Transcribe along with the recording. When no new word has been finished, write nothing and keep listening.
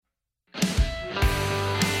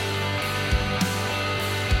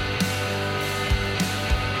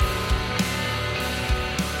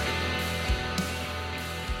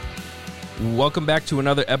Welcome back to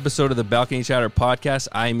another episode of the Balcony Chatter podcast.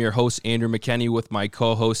 I am your host, Andrew McKenney, with my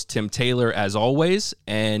co-host, Tim Taylor, as always.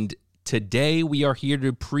 And today we are here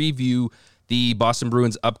to preview the Boston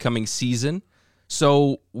Bruins' upcoming season.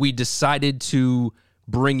 So we decided to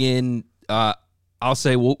bring in,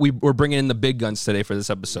 we're bringing in the big guns today for this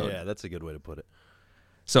episode. Yeah, that's a good way to put it.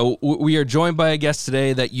 So we are joined by a guest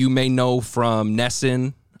today that you may know from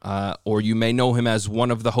NESN, or you may know him as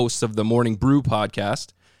one of the hosts of the Morning Brew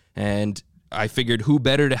podcast. And I figured who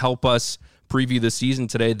better to help us preview the season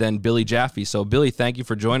today than Billy Jaffe. So, Billy, thank you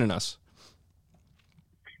for joining us.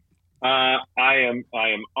 I am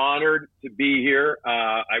honored to be here.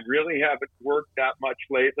 I really haven't worked that much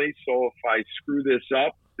lately, so if I screw this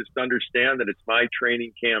up, just understand that it's my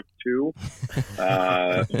training camp too.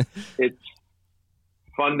 It's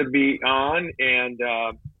fun to be on, and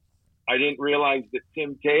I didn't realize that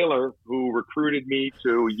Tim Taylor, who recruited me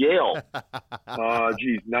to Yale,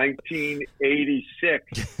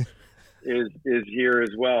 1986, is here as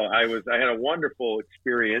well. I had a wonderful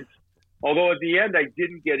experience. Although at the end, I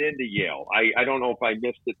didn't get into Yale. I don't know if I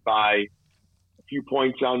missed it by a few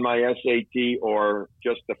points on my SAT or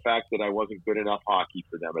just the fact that I wasn't good enough hockey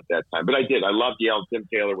for them at that time. But I did. I loved Yale. Tim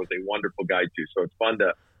Taylor was a wonderful guy, too. So it's fun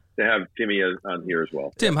to have Timmy on here as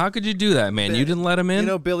well. Tim, how could you do that, man? You didn't let him in? You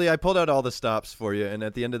know, Billy, I pulled out all the stops for you, and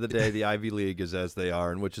at the end of the day, the Ivy League is as they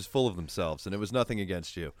are, and which is full of themselves, and it was nothing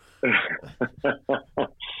against you.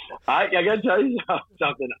 I got to tell you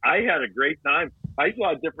something. I had a great time. I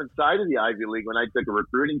saw a different side of the Ivy League when I took a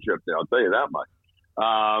recruiting trip there. I'll tell you that much.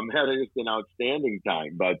 Had just an outstanding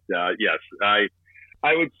time. But, yes, I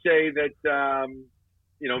would say that,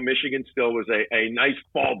 Michigan still was a nice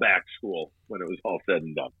fallback school when it was all said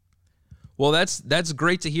and done. Well, that's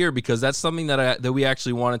great to hear, because that's something that we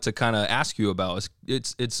actually wanted to kind of ask you about.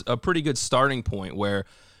 It's a pretty good starting point where,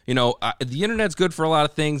 the internet's good for a lot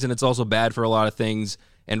of things and it's also bad for a lot of things.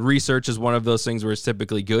 And research is one of those things where it's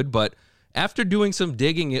typically good. But after doing some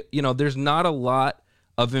digging, there's not a lot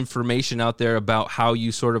of information out there about how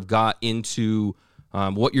you sort of got into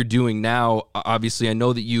what you're doing now. Obviously, I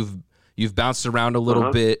know that you've bounced around a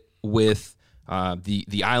little bit with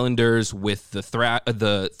the Islanders, with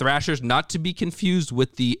the Thrashers, not to be confused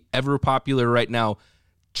with the ever popular right now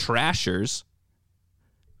Trashers.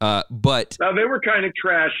 But they were kind of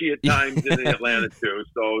trashy at times in Atlanta too.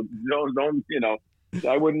 So don't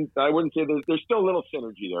I wouldn't say there's still a little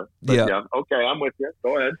synergy there. But yeah. Okay, I'm with you.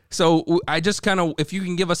 Go ahead. So I just kind of, if you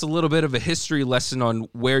can give us a little bit of a history lesson on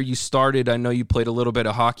where you started. I know you played a little bit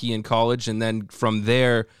of hockey in college, and then from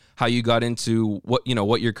there, how you got into what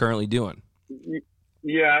you're currently doing.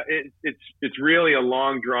 Yeah, it's really a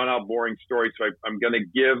long, drawn out, boring story. So I'm going to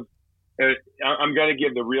give the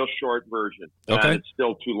real short version. Okay. It's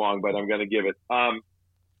still too long, but I'm going to give it.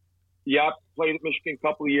 Played at Michigan a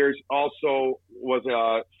couple of years. Also was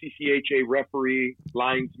a CCHA referee,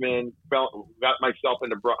 linesman. Got myself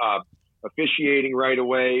into officiating right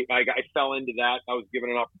away. I fell into that. I was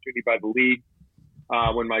given an opportunity by the league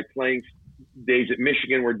when my playing days at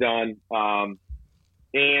Michigan were done.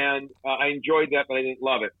 And I enjoyed that, but I didn't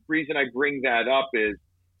love it. The reason I bring that up is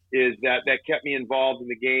that kept me involved in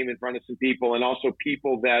the game in front of some people, and also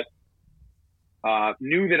people that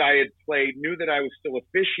knew that I had played, knew that I was still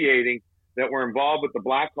officiating, that were involved with the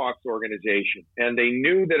Blackhawks organization. And they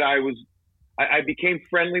knew that I became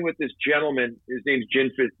friendly with this gentleman. His name's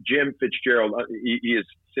Jim Fitzgerald. He has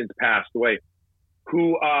since passed away,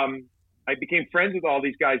 who I became friends with all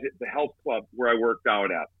these guys at the health club where I worked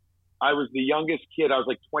out at. I was the youngest kid. I was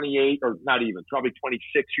like 28, or not even, probably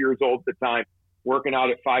 26 years old at the time, working out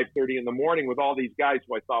at 5:30 in the morning with all these guys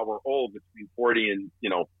who I thought were old, between 40 and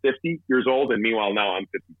 50 years old. And meanwhile, now I'm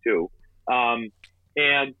 52. And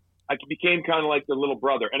I became kind of like the little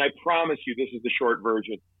brother. And I promise you, this is the short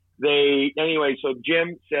version. So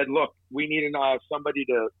Jim said, look, we need somebody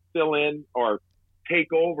to fill in or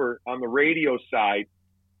take over on the radio side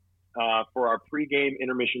for our pregame,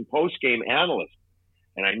 intermission, postgame analyst.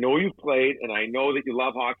 And I know you've played, and I know that you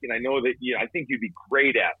love hockey, and I know that I think you'd be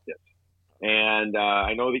great at this. And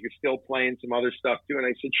I know that you're still playing some other stuff too. And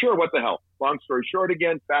I said, sure, what the hell? Long story short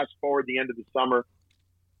again, fast forward the end of the summer,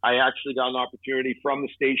 I actually got an opportunity from the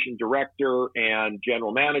station director and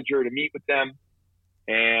general manager to meet with them.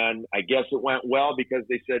 And I guess it went well, because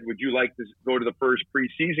they said, would you like to go to the first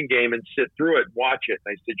preseason game and sit through it, watch it?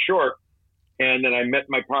 And I said, sure. And then I met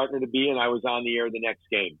my partner-to-be, and I was on the air the next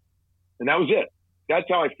game. And that was it. That's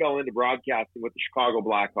how I fell into broadcasting with the Chicago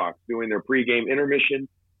Blackhawks, doing their pregame, intermission,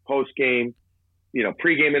 postgame,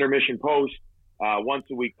 pregame, intermission, post, once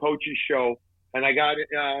a week coaches show. And I got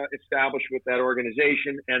established with that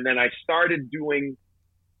organization. And then I started doing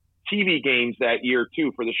TV games that year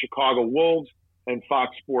too for the Chicago Wolves and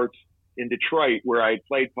Fox Sports in Detroit, where I had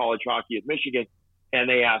played college hockey at Michigan, and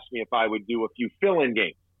they asked me if I would do a few fill-in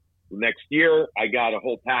games. Next year, I got a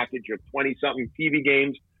whole package of 20-something TV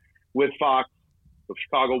games with Fox. The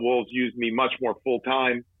Chicago Wolves used me much more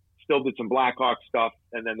full-time, still did some Blackhawk stuff,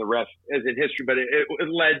 and then the rest is in history. But it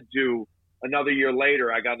led to another year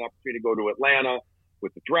later, I got an opportunity to go to Atlanta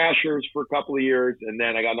with the Thrashers for a couple of years, and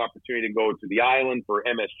then I got an opportunity to go to the island for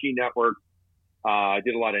MSG Network. I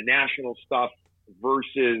did a lot of national stuff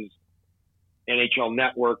versus NHL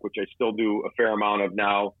Network, which I still do a fair amount of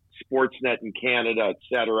now, Sportsnet in Canada,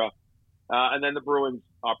 etc. And then the Bruins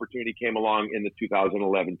opportunity came along in the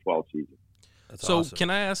 2011-12 season. That's so awesome. Can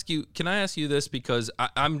I ask you this, because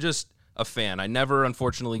I'm just a fan. I never,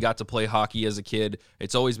 unfortunately, got to play hockey as a kid.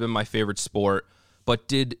 It's always been my favorite sport. But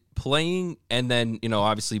did playing and then,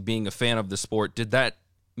 obviously being a fan of the sport, did that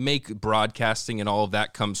make broadcasting and all of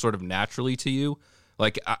that come sort of naturally to you?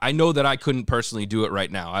 Like, I know that I couldn't personally do it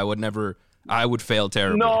right now. I would fail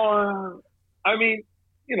terribly. No, I mean,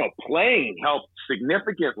 playing helped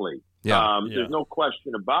significantly. Yeah. There's no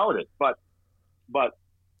question about it. But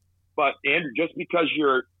Andrew, just because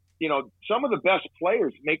you're, some of the best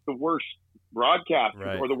players make the worst broadcasters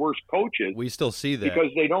Right. or the worst coaches. We still see that.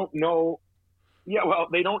 Because they don't know. Yeah, well,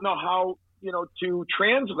 they don't know how, to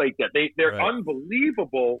translate that. They're Right.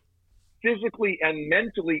 unbelievable physically and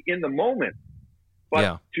mentally in the moment.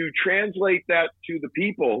 But to translate that to the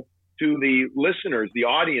people, to the listeners, the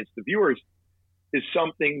audience, the viewers, is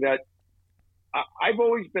something that I've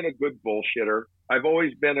always been a good bullshitter. I've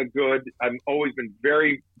always been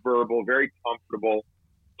very verbal, very comfortable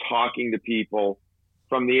talking to people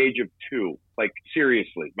from the age of 2. Like,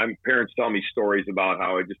 seriously, my parents tell me stories about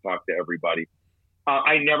how I just talk to everybody.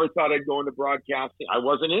 I never thought I'd go into broadcasting. I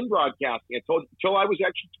wasn't in broadcasting until I was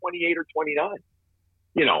actually 28 or 29.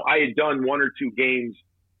 I had done 1 or 2 games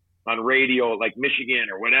on radio, like Michigan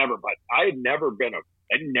or whatever, but I never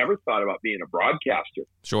thought about being a broadcaster.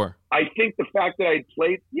 Sure. I think the fact that I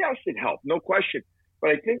played, yes, it helped, no question.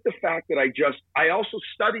 But I think the fact that I also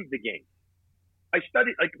studied the game. I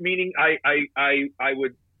studied, meaning I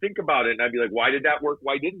would think about it and I'd be like, why did that work?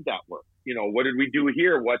 Why didn't that work? What did we do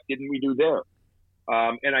here? What didn't we do there?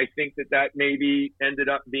 And I think that maybe ended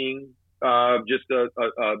up being just a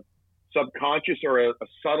subconscious or a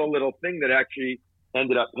subtle little thing that actually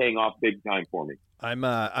ended up paying off big time for me. I'm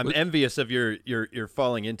envious of your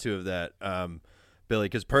falling into of that, Billy,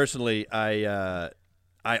 because personally I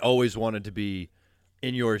always wanted to be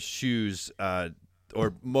in your shoes,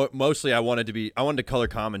 or mostly I wanted to color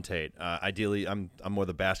commentate. Ideally, I'm more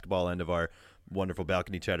the basketball end of our wonderful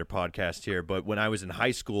Balcony Chatter podcast here, but when I was in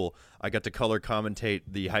high school, I got to color commentate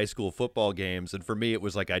the high school football games, and for me it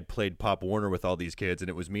was like I'd played Pop Warner with all these kids, and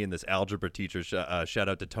it was me and this algebra teacher, shout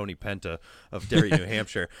out to Tony Penta of Derry, New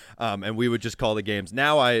Hampshire, and we would just call the games.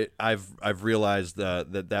 Now I've realized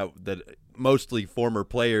that mostly former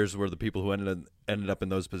players were the people who ended up in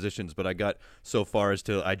those positions, but I got so far as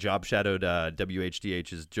to I job shadowed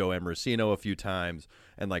WHDH's Joe Amorosino a few times,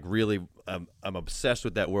 and really I'm obsessed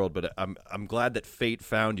with that world. But I'm glad that fate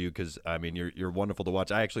found you, because I mean you're wonderful to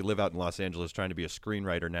watch. I actually live out in Los Angeles trying to be a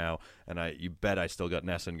screenwriter now, and you bet I still got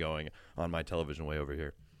Nesson going on my television way over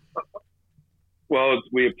here. Well,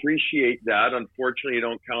 we appreciate that. Unfortunately, you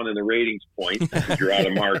don't count in the ratings points because you're out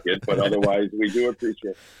of market, but otherwise we do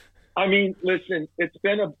appreciate it. I mean, listen, it's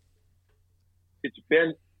been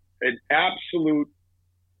an absolute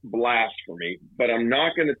blast for me, but I'm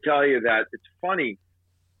not going to tell you that. It's funny.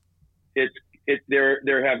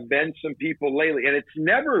 There have been some people lately, and it's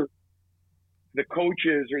never the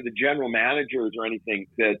coaches or the general managers or anything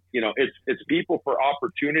that, it's people for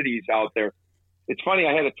opportunities out there. It's funny.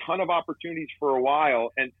 I had a ton of opportunities for a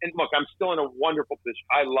while, and look, I'm still in a wonderful position.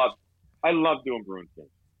 I love doing Bruins games.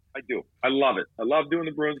 I do. I love it. I love doing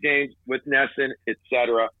the Bruins games with Nesson,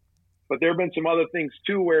 etc. But there have been some other things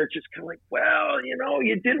too where it's just kind of like, well,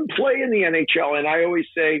 you didn't play in the NHL, and I always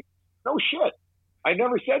say, no shit. I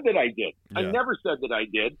never said that I did. Yeah. I never said that I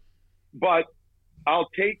did. But I'll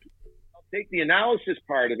take the analysis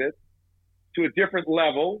part of it to a different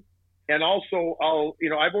level, and also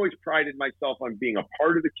I've always prided myself on being a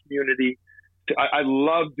part of the community. I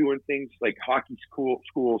love doing things like hockey schools,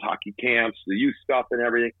 hockey camps, the youth stuff and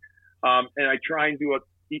everything. And I try and do it.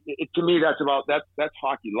 To me, that's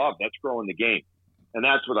hockey love. That's growing the game. And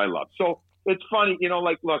that's what I love. So it's funny,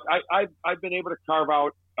 look, I've been able to carve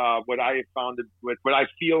out what I have found with what I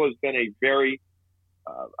feel has been a very,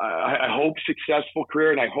 I hope, successful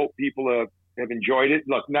career. And I hope people have enjoyed it.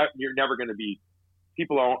 Look, you're never going to be,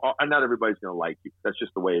 not everybody's going to like you. That's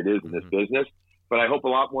just the way it is in this business. But I hope a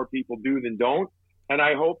lot more people do than don't. and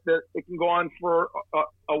I hope that it can go on for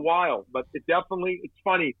a while. But it's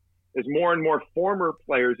funny, as more and more former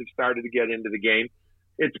players have started to get into the game.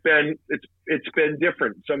 It's been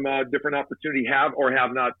different. Some different opportunity have or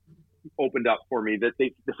have not opened up for me that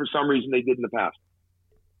they, for some reason, they did in the past.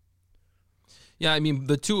 Yeah, I mean,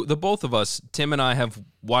 the both of us, Tim and I, have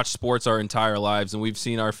watched sports our entire lives, and we've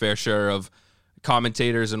seen our fair share of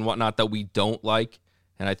commentators and whatnot that we don't like.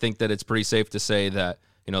 And I think that it's pretty safe to say that,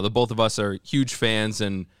 the both of us are huge fans,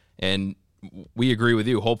 and we agree with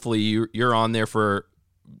you. Hopefully you're on there for,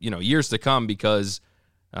 years to come, because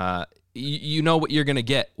you know what you're going to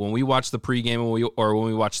get when we watch the pregame when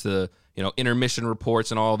we watch the, intermission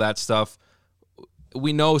reports and all that stuff.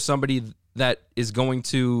 We know somebody that is going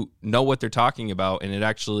to know what they're talking about, and it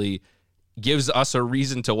actually gives us a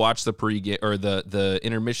reason to watch the pregame or the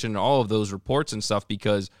intermission and all of those reports and stuff,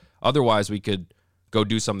 because otherwise we could go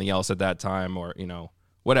do something else at that time, or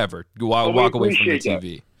whatever, walk away from the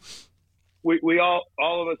TV. We all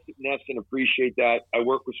of us at NESN appreciate that. I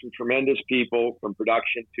work with some tremendous people, from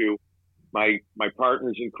production to my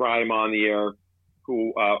partners in crime on the air,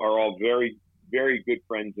 who are all very, very good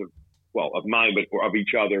friends of mine, but of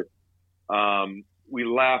each other. We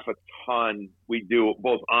laugh a ton. We do,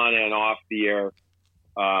 both on and off the air.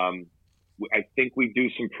 I think we do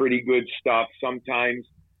some pretty good stuff. Sometimes,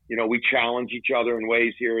 we challenge each other in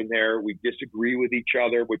ways here and there. We disagree with each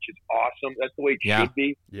other, which is awesome. That's the way it should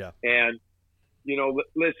be. Yeah. And,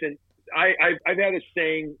 listen, I've had a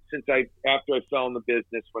saying after I fell in the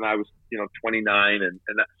business when I was, 29. And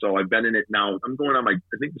so I've been in it now. I'm going on I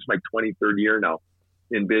think this is my 23rd year now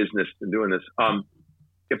in business and doing this.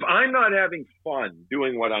 If I'm not having fun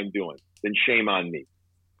doing what I'm doing, then shame on me.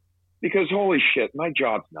 Because holy shit, my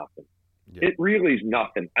job's nothing. Yeah. It really is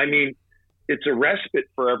nothing. I mean, it's a respite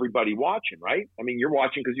for everybody watching, right? I mean, you're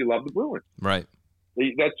watching because you love the Bruins. Right.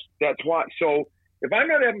 That's why. So if I'm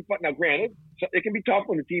not having fun, now granted, it can be tough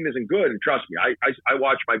when the team isn't good. And trust me, I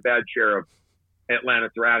watch my bad share of Atlanta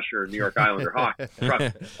Thrasher and New York Islander hockey.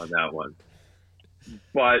 Trust me on that one.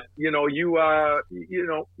 But, if you're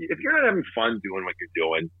not having fun doing what you're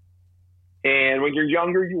doing, and when you're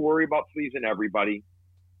younger, you worry about pleasing everybody,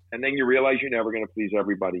 and then you realize you're never going to please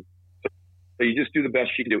everybody. So you just do the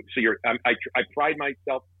best you can do. So I pride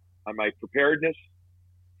myself on my preparedness,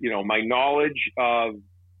 my knowledge of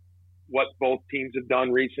what both teams have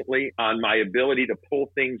done recently, on my ability to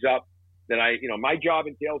pull things up that my job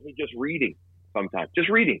entails me just reading sometimes,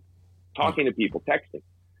 talking to people, texting.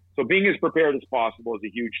 So being as prepared as possible is a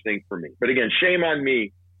huge thing for me. But again, shame on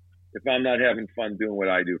me if I'm not having fun doing what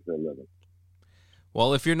I do for a living.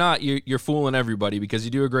 Well, if you're not, you're fooling everybody, because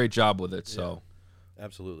you do a great job with it. So, yeah,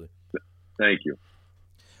 absolutely. Thank you.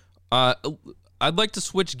 I'd like to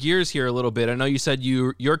switch gears here a little bit. I know you said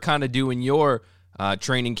you're kind of doing your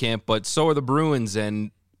training camp, but so are the Bruins,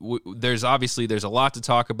 and there's a lot to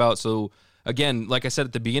talk about. So, again, like I said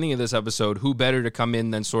at the beginning of this episode, who better to come in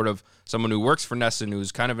than sort of someone who works for NESN,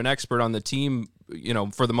 who's kind of an expert on the team,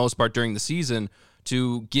 for the most part during the season,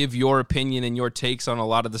 to give your opinion and your takes on a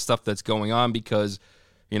lot of the stuff that's going on, because,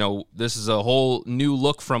 this is a whole new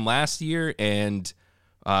look from last year, and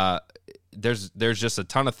there's just a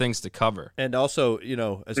ton of things to cover. And also,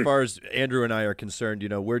 as far as Andrew and I are concerned,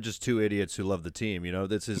 we're just two idiots who love the team.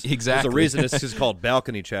 This is exactly. There's a reason this is called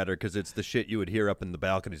balcony chatter, because it's the shit you would hear up in the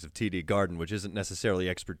balconies of TD Garden, which isn't necessarily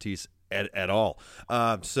expertise at all.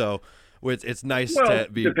 So it's nice to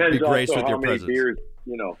be graced with your presence. Beers,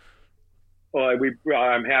 Well,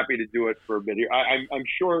 I'm happy to do it for a bit here. I'm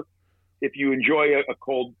sure if you enjoy a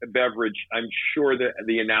cold beverage, I'm sure that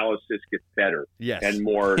the analysis gets better and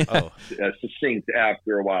more succinct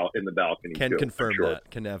after a while in the balcony. Can confirm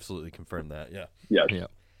that. Can absolutely confirm that. Yeah. Yes. Yeah.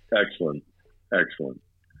 Excellent.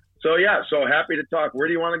 So happy to talk. Where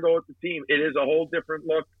do you want to go with the team? It is a whole different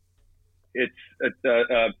look. It's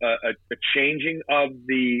a changing of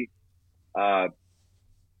the,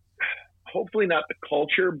 hopefully not the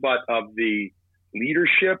culture, but of the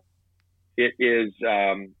leadership. It is,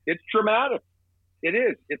 it's dramatic. It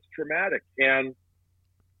is. It's dramatic. And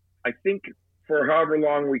I think for however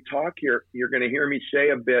long we talk here, you're going to hear me say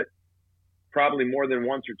a bit, probably more than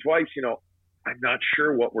once or twice, I'm not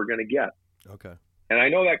sure what we're going to get. Okay. And I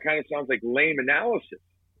know that kind of sounds like lame analysis,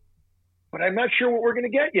 but I'm not sure what we're going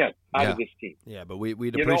to get yet out of this team. Yeah, but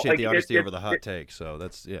we'd appreciate the honesty over the hot take. So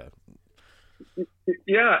that's, yeah.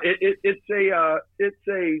 Yeah, it's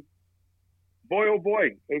a boy, oh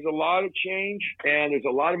boy, there's a lot of change and there's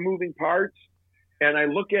a lot of moving parts. And I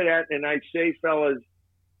look at it and I say, fellas,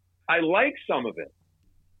 I like some of it.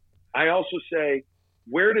 I also say,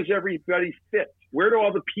 where does everybody fit? Where do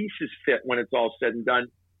all the pieces fit when it's all said and done?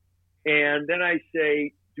 And then I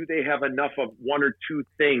say, do they have enough of one or two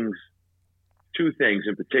things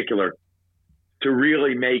in particular, to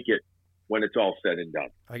really make it when it's all said and done?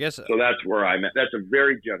 I guess so. That's where I'm at. That's a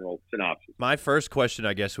very general synopsis. My first question,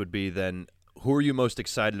 I guess, would be then, who are you most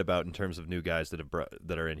excited about in terms of new guys that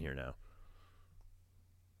are in here now?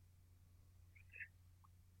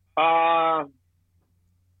 Got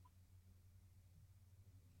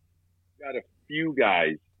a few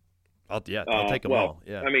guys. I'll take them all.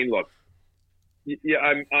 Yeah. I mean, look. Yeah,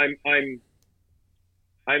 I'm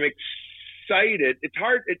excited. It's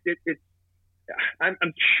hard.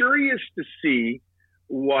 I'm curious to see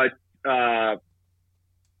what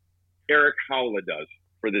Eric Howla does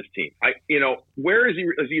for this team. Where is he?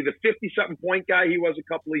 Is he the 50-something point guy he was a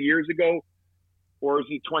couple of years ago, or is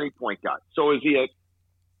he 20-point guy? So is he a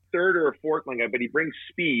third or a fourth line guy? But he brings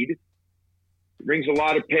speed. He brings a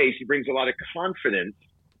lot of pace. He brings a lot of confidence.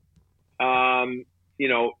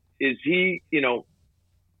 Is he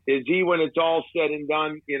when it's all said and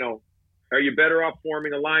done, are you better off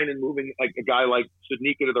forming a line and moving like a guy like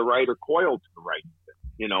Studnicka to the right or Coyle to the right?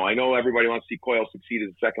 I know everybody wants to see Coyle succeed as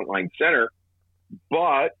a second line center,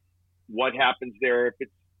 but what happens there if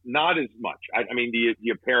it's not as much? I mean, do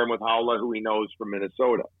you pair him with Howla, who he knows from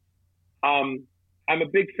Minnesota? I'm a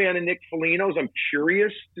big fan of Nick Foligno's. I'm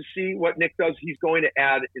curious to see what Nick does. He's going to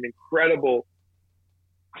add an incredible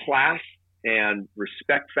class and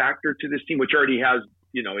respect factor to this team, which already has,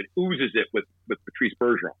 it oozes it with Patrice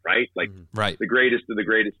Bergeron, right? Like right. The greatest of the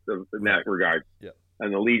greatest in that regard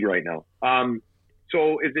in the league right now.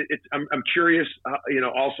 So I'm curious,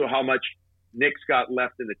 also how much Nick's got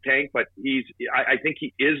left in the tank, but I think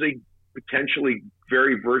he is a potentially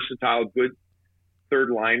very versatile, good third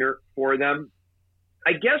liner for them.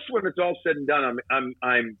 I guess when it's all said and done,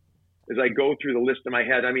 I'm as I go through the list in my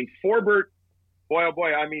head, I mean, Forbort, boy, oh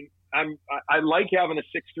boy, I mean, I like having a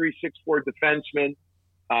 6'3", 6'4" defenseman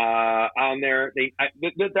on there.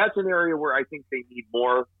 That's an area where I think they need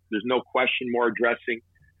more. There's no question more addressing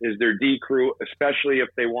is their D crew, especially if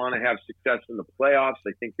they want to have success in the playoffs.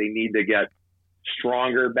 I think they need to get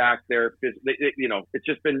stronger back there. It's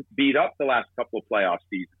just been beat up the last couple of playoff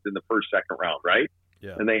seasons in the first, second round, right?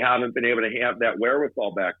 Yeah. And they haven't been able to have that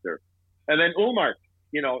wherewithal back there. And then Ullmark,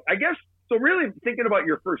 I guess, so really thinking about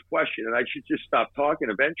your first question, and I should just stop talking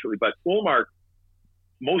eventually, but Ullmark,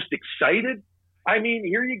 most excited? I mean,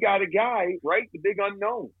 here you got a guy, right? The big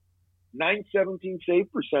unknown, .917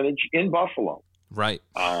 save percentage in Buffalo. Right.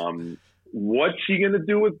 What's he going to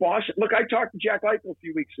do with Boston? Look, I talked to Jack Eichel a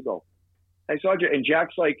few weeks ago. I saw Jack, and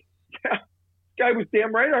Jack's like, yeah, this guy was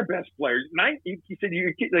damn right our best player. He said,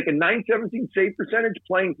 you like a .917 save percentage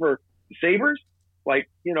playing for the Sabres? Like,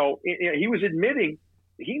 he was admitting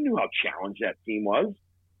he knew how challenged that team was.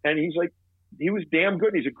 And he's like, he was damn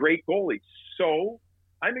good. He's a great goalie. So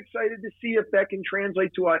I'm excited to see if that can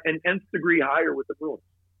translate to an nth degree higher with the Bruins.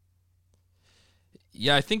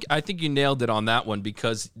 Yeah, I think you nailed it on that one,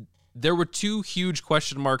 because there were two huge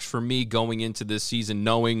question marks for me going into this season,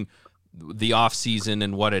 knowing the offseason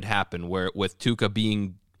and what had happened, where with Tuukka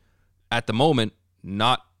being at the moment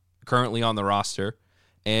not currently on the roster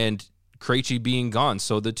and Krejci being gone.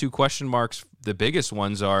 So the two question marks, the biggest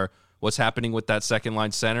ones, are what's happening with that second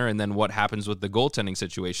line center and then what happens with the goaltending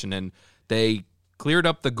situation. And they cleared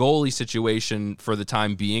up the goalie situation for the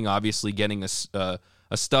time being, obviously getting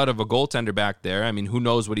a stud of a goaltender back there. I mean, who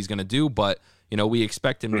knows what he's going to do, but we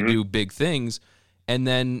expect him to do big things. And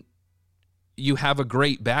then you have a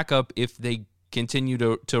great backup if they continue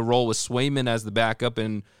to roll with Swayman as the backup,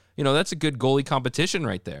 and that's a good goalie competition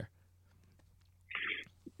right there.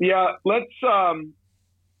 Yeah, let's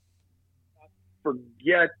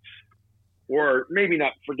forget, or maybe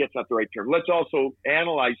not forget's not the right term. Let's also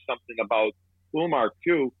analyze something about Ullmark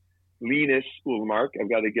too. Linus Ullmark. I've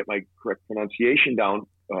got to get my correct pronunciation down.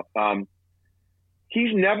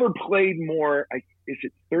 He's never played more. Is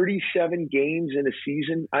it 37 games in a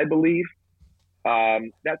season? I believe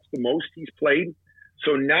that's the most he's played.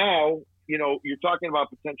 So now, you're talking about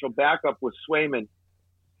potential backup with Swayman,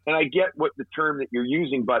 and I get what the term that you're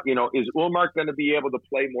using, but is Ullmark going to be able to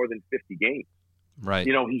play more than 50 games? Right.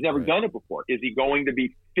 He's never done it before. Is he going to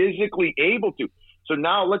be physically able to? So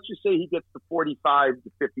now let's just say he gets to 45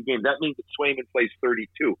 to 50 games. That means that Swayman plays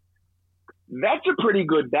 32. That's a pretty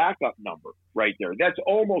good backup number right there. That's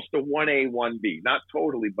almost a 1A, 1B. Not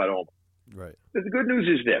totally, but almost. Right. The good news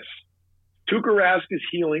is this. Tuukka Rask is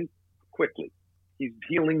healing quickly. He's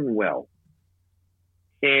healing well.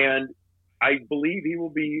 And I believe he will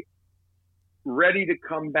be ready to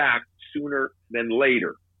come back sooner than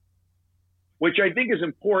later, which I think is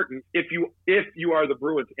important if you are the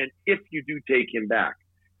Bruins and if you do take him back.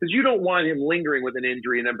 because you don't want him lingering with an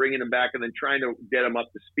injury and then bringing him back and then trying to get him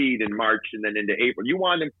up to speed in March and then into April. You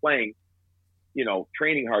want him playing,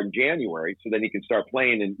 training hard in January so then he can start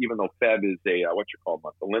playing. And even though Feb is a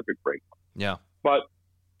month, Olympic break. Yeah. But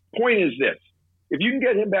point is this: if you can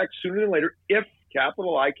get him back sooner than later, if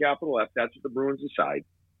capital I, capital F, that's what the Bruins decide,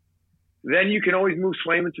 then you can always move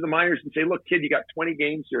Swayman to the minors and say, look, kid, you got 20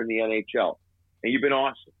 games here in the NHL, and you've been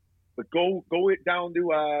awesome. But go it down to,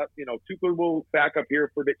 Tuukka will back up here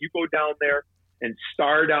for a bit. You go down there and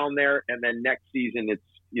star down there, and then next season it's,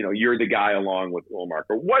 you're the guy along with Ullmark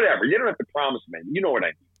or whatever. You don't have to promise them anything. You know what I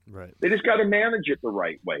mean. Right. They just got to manage it the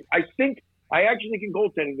right way. I actually think in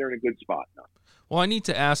goaltending they're in a good spot now. Well, I need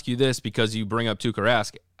to ask you this because you bring up Tuukka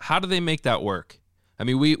Rask. How do they make that work? I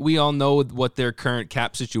mean, we all know what their current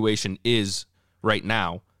cap situation is right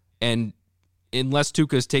now, and unless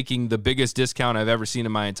Tuukka is taking the biggest discount I've ever seen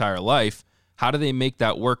in my entire life, how do they make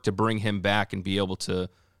that work to bring him back and be able to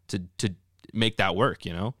make that work?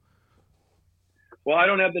 Well, I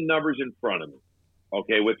don't have the numbers in front of me.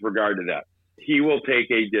 Okay, with regard to that, he will take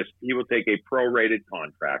a prorated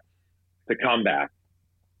contract to come back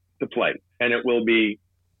to play, and it will be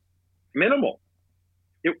minimal.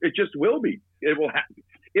 It just will be. It will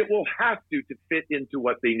have to fit into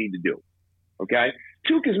what they need to do. Okay,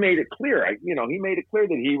 Tuukka's made it clear. He made it clear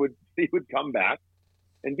that he would come back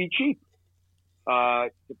and be cheap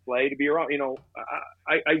to play, to be around.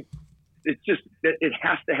 It's just that it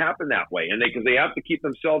has to happen that way, and because they have to keep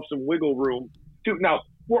themselves some wiggle room. Now,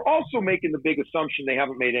 we're also making the big assumption they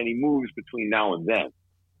haven't made any moves between now and then.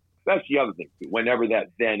 That's the other thing, too, whenever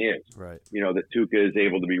that then is. Right. That Tuukka is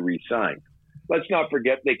able to be re-signed. Let's not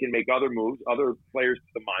forget they can make other moves, other players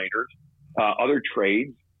to the minors, other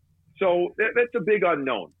trades. So that's a big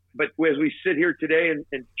unknown. But as we sit here today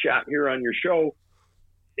and chat here on your show,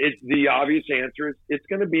 the obvious answer is it's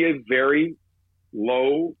going to be a very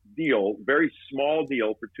low deal, very small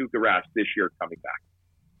deal for Tuukka Rask this year coming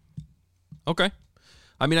back. Okay.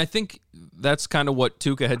 I mean, I think that's kind of what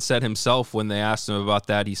Tuukka had said himself when they asked him about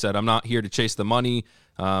that. He said, I'm not here to chase the money.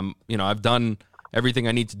 I've done everything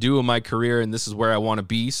I need to do in my career, and this is where I want to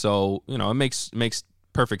be. So, it makes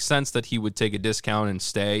perfect sense that he would take a discount and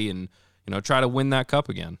stay and, try to win that cup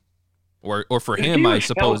again. Or for him, I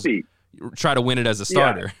suppose, try to win it as a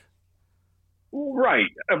starter. Yeah.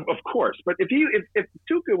 Right, of course. But if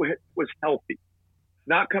Tuukka was healthy,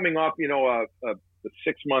 not coming off, a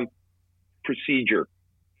 6-month procedure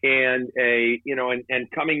and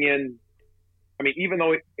coming in, I mean, even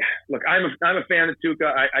though look, I'm a fan of Tuukka.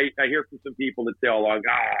 I hear from some people that say all along,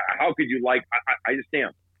 how could you like? I just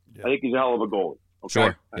am. Yeah. I think he's a hell of a goalie. Okay?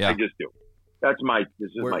 Sure. Yeah. I just do.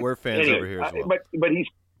 We're fans over here as well.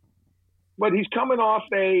 But he's coming off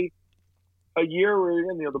a year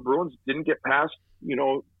where the Bruins didn't get past, they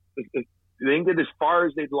didn't get as far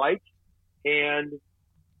as they'd like, and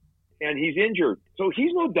he's injured. So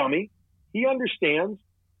he's no dummy. He understands,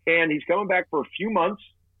 and he's coming back for a few months,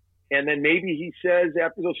 and then maybe he says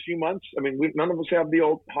after those few months, I mean, none of us have the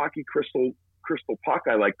old hockey crystal puck,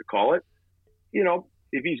 I like to call it.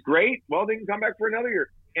 If he's great, well, they can come back for another year.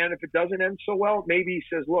 And if it doesn't end so well, maybe he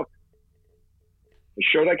says, look, I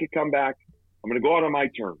showed I could come back. I'm going to go out on my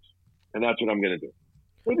terms. And that's what I'm going to do.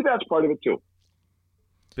 Maybe that's part of it too.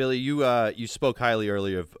 Billy, you spoke highly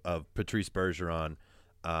earlier of Patrice Bergeron,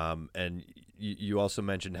 and you also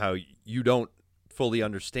mentioned how you don't fully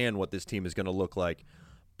understand what this team is going to look like.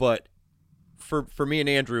 But for me and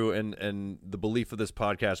Andrew and the belief of this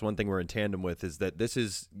podcast, one thing we're in tandem with is that this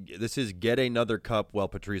is get another cup while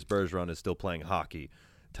Patrice Bergeron is still playing hockey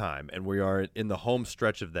time, and we are in the home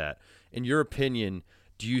stretch of that. In your opinion,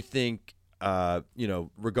 do you think,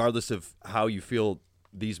 regardless of how you feel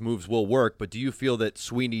these moves will work, but do you feel that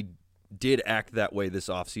Sweeney did act that way this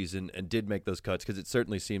offseason and did make those cuts? Because it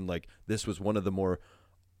certainly seemed like this was one of the more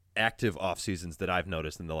active off seasons that I've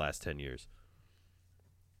noticed in the last 10 years.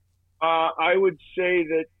 I would say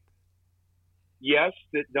that, yes,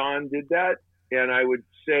 that Don did that. And I would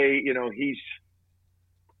say,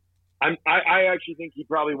 I actually think he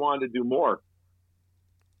probably wanted to do more,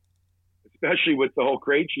 especially with the whole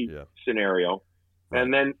Krejci scenario. Right.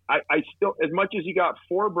 And then I still, as much as he got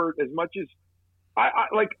Forbort, as much as I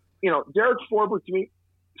like, Derek Forbort to me,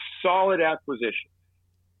 solid acquisition.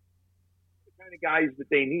 The kind of guys that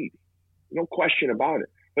they need, no question about it.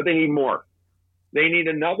 But they need more. They need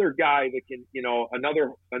another guy that can,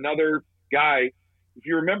 another guy. If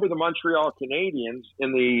you remember the Montreal Canadiens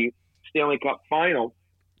in the Stanley Cup final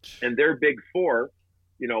and their big four,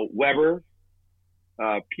 Weber,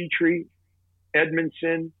 Petrie,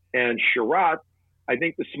 Edmondson, and Sherratt. I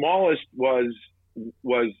think the smallest was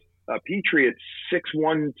Petrie at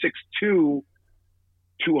 6'1", 6'2",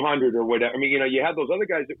 200 or whatever. I mean, you had those other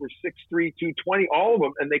guys that were 6'3", 220, all of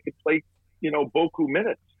them, and they could play, beaucoup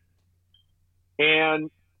minutes. And,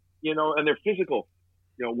 and they're physical.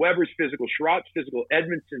 Weber's physical, Sherratt's physical,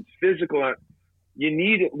 Edmondson's physical. You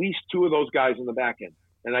need at least two of those guys in the back end.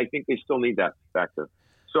 And I think they still need that back there.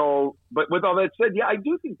 So, but with all that said, yeah, I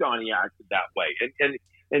do think Donnie acted that way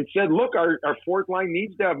and said, look, our fourth line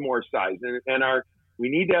needs to have more size and we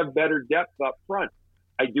need to have better depth up front.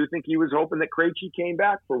 I do think he was hoping that Krejci came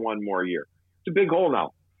back for one more year. It's a big hole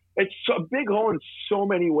now. It's a big hole in so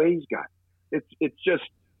many ways, guys. It's just,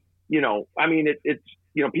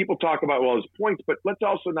 people talk about, his points, but let's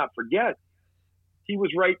also not forget he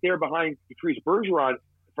was right there behind Patrice Bergeron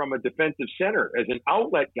from a defensive center as an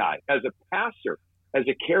outlet guy, as a passer, as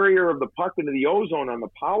a carrier of the puck into the ozone on the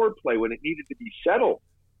power play when it needed to be settled.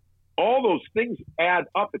 All those things add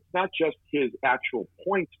up. It's not just his actual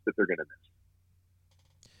points that they're going to miss.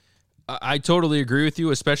 I totally agree with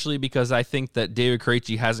you, especially because I think that David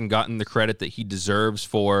Krejci hasn't gotten the credit that he deserves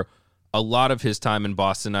for a lot of his time in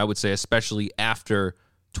Boston, I would say, especially after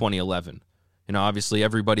 2011. Obviously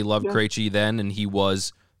everybody loved Krejci then, and he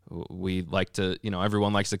was,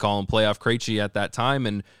 everyone likes to call him playoff Krejci at that time,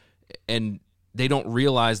 and they don't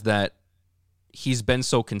realize that he's been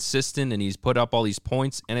so consistent and he's put up all these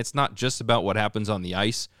points, and it's not just about what happens on the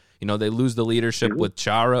ice. They lose the leadership with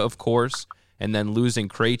Chara, of course, and then losing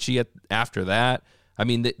Krejci after that. I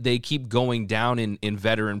mean, they keep going down in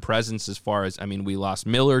veteran presence as far as, we lost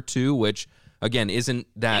Miller too, which, again, isn't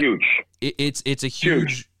that... Huge. It's a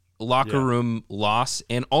huge locker room loss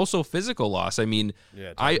and also physical loss. Talking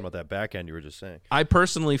about that back end you were just saying. I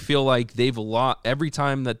personally feel like they've lost every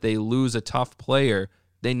time that they lose a tough player,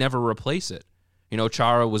 they never replace it.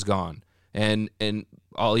 Chara was gone, and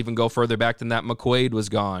I'll even go further back than that. McQuaid was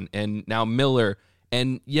gone, and now Miller.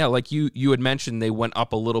 And yeah, like you had mentioned, they went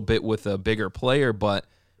up a little bit with a bigger player, but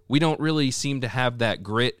we don't really seem to have that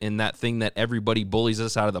grit and that thing that everybody bullies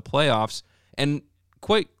us out of the playoffs. And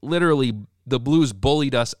quite literally, the Blues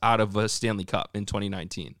bullied us out of a Stanley Cup in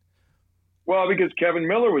 2019. Well, because Kevin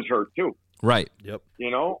Miller was hurt too. Right. Yep.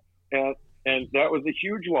 And that was a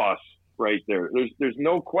huge loss right there. There's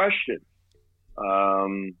no question.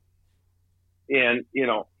 And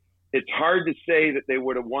it's hard to say that they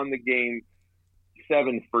would have won the game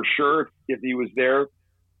 7 for sure if he was there,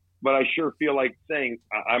 but I sure feel like saying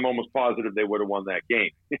I'm almost positive they would have won that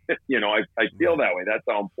game. I feel that way. That's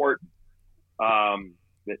how important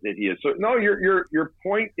that he is. So no, your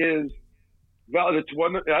point is valid. It's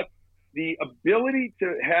one that the ability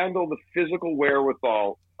to handle the physical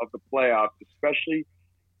wherewithal of the playoffs, especially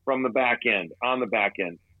from the back end, on the back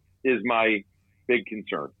end, is my big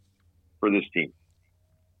concern for this team.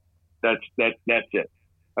 That's it.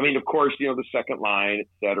 I mean, of course, the second line, et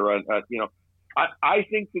cetera. I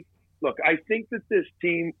think that this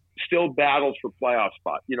team still battles for playoff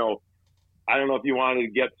spot. I don't know if you wanted to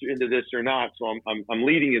get into this or not, so I'm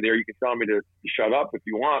leading you there. You can tell me to shut up if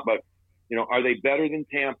you want, but are they better than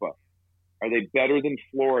Tampa? Are they better than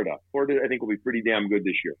Florida? Florida, I think, will be pretty damn good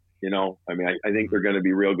this year. I think they're going to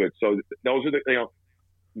be real good. So those are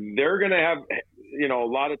they're going to have a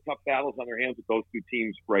lot of tough battles on their hands with those two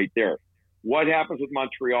teams right there. What happens with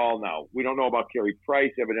Montreal now? We don't know about Carey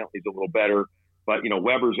Price. Evidently, he's a little better, but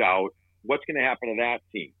Weber's out. What's going to happen to that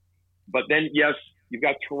team? But then, yes, you've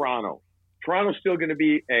got Toronto. Toronto's still going to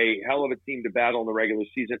be a hell of a team to battle in the regular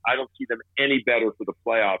season. I don't see them any better for the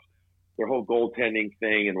playoffs. Their whole goaltending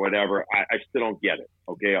thing and whatever, I still don't get it,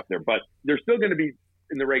 up there. But they're still going to be,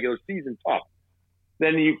 in the regular season, tough.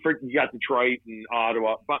 Then you got Detroit and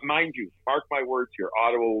Ottawa. But mind you, mark my words here,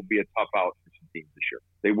 Ottawa will be a tough out for some teams this year.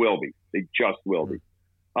 They will be. They just will be.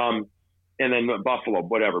 And then Buffalo,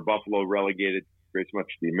 whatever. Buffalo relegated very much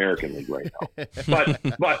to the American League right now.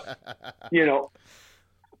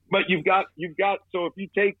 But you've got so if you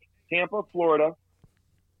take Tampa, Florida,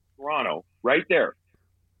 Toronto, right there,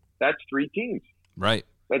 that's 3 teams. Right.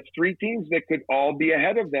 That's 3 teams that could all be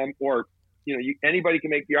ahead of them, or anybody can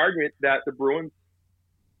make the argument that the Bruins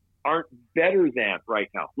aren't better than right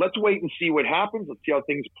now. Let's wait and see what happens. Let's see how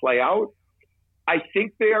things play out. I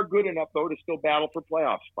think they are good enough, though, to still battle for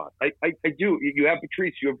playoff spots. I do. You have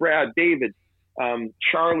Patrice, you have Brad, David,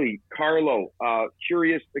 Charlie, Carlo,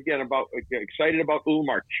 curious again excited about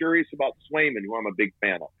Ullmark, curious about Swayman, who I'm a big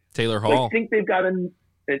fan of. Taylor Hall. I think they've got a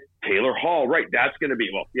Taylor Hall, right? That's going to be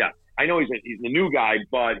I know he's the new guy,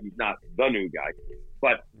 but he's not the new guy.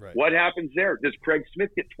 But What happens there? Does Craig Smith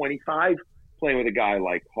get 25 playing with a guy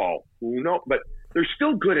like Hall? Who knows? But they're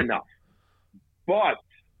still good enough. But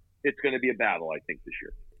it's going to be a battle, I think, this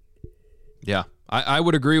year. Yeah, I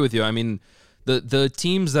would agree with you. I mean, the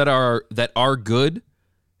teams that are good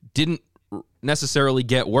didn't necessarily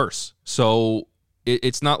get worse. So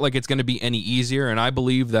it's not like it's going to be any easier. And I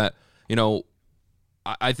believe that,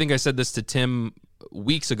 I think I said this to Tim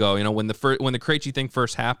weeks ago, when the Krejci thing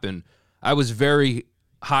first happened, I was very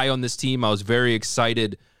high on this team. I was very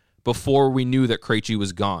excited before we knew that Krejci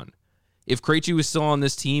was gone. If Krejci was still on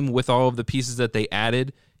this team with all of the pieces that they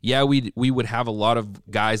added, yeah, we would have a lot of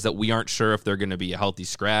guys that we aren't sure if they're going to be a healthy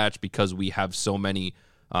scratch because we have so many,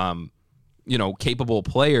 capable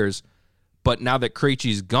players. But now that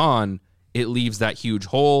Krejci's gone, it leaves that huge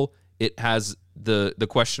hole. It has the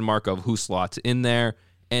question mark of who slots in there,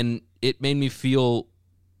 and it made me feel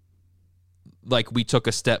like we took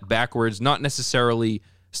a step backwards, not necessarily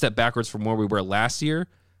step backwards from where we were last year,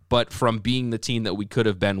 but from being the team that we could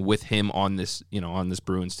have been with him on this, on this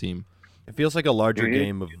Bruins team. It feels like a larger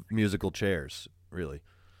game of musical chairs, really.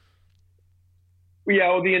 Yeah,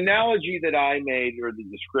 well, the analogy that I made, or the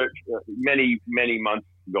description, many months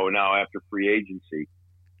ago now after free agency,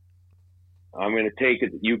 I'm going to take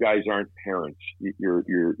it that you guys aren't parents.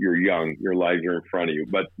 You're young. Your lives are in front of you.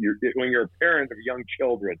 But when you're a parent of young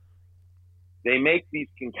children, they make these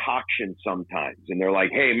concoctions sometimes, and they're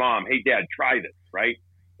like, "Hey, mom, hey, dad, try this," right?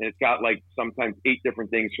 And it's got like sometimes 8 different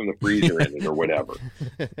things from the freezer in it or whatever.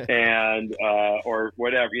 And, or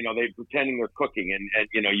whatever, they're pretending they're cooking and,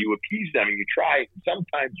 you appease them and you try it. And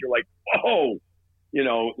sometimes you're like, oh,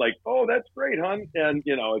 oh, that's great, hon. And,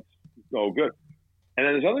 it's so good. And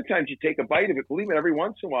then there's other times you take a bite of it. Believe it, every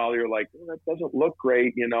once in a while you're like, oh, that doesn't look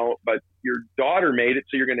great, but your daughter made it,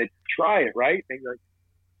 so you're going to try it, right? And you're like,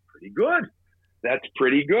 pretty good. That's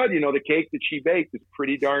pretty good. The cake that she baked is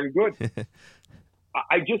pretty darn good.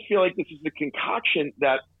 I just feel like this is the concoction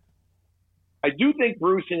that I do think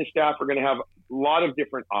Bruce and his staff are going to have a lot of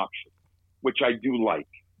different options, which I do like.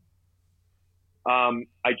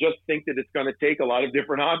 I just think that it's going to take a lot of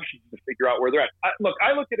different options to figure out where they're at. I look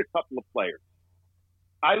at a couple of players.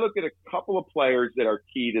 I look at a couple of players that are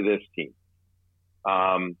key to this team,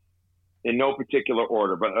 in no particular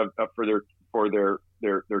order, but for their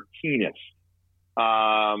keenness.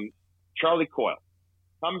 Charlie Coyle,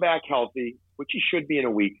 come back healthy, which he should be in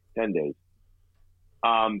a week, 10 days.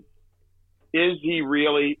 Is he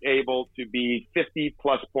really able to be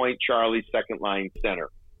 50-plus point Charlie second line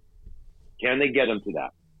center? Can they get him to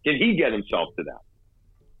that? Can he get himself to that?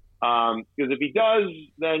 Because if he does,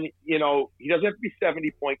 then, he doesn't have to be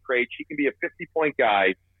 70-point Krejci. He can be a 50-point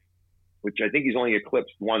guy, which I think he's only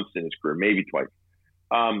eclipsed once in his career, maybe twice.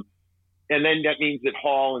 And then that means that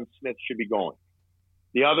Hall and Smith should be going.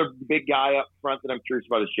 The other big guy up front that I'm curious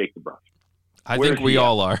about is Jake DeBrusk. I think we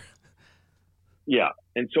all are. Yeah.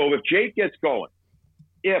 And so if Jake gets going,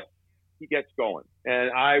 if he gets going,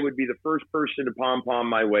 and I would be the first person to pom-pom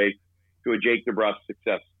my way to a Jake DeBrusk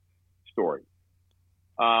success story.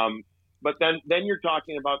 But then you're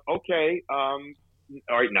talking about, okay, all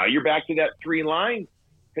right, now you're back to that 3-line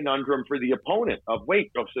conundrum for the opponent of,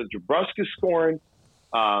 so DeBrusk is scoring.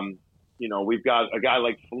 We've got a guy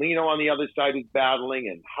like Foligno on the other side who's battling,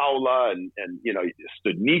 and Haula and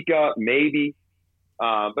Studnicka maybe.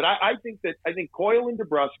 But I think Coyle and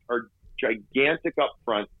DeBrusk are gigantic up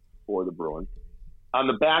front for the Bruins. On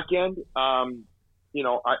the back end,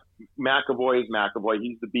 McAvoy is McAvoy.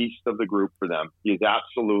 He's the beast of the group for them. He is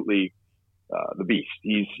absolutely the beast.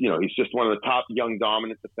 He's just one of the top young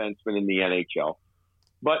dominant defensemen in the NHL.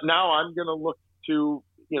 But now I'm going to look to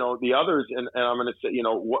the others, and I'm going to say,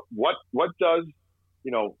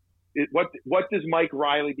 what does Mike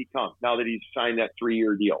Riley become now that he's signed that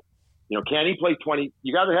 3-year deal? Can he play 20?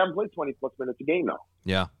 You got to have him play 20 plus minutes a game now.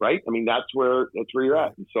 Yeah. Right. I mean, that's where you're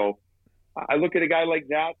at. And so I look at a guy like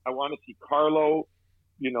that. I want to see Carlo,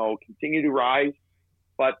 continue to rise.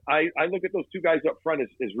 But I look at those two guys up front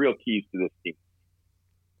as real keys to this team.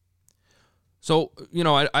 So,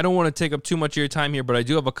 I don't want to take up too much of your time here, but I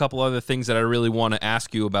do have a couple other things that I really want to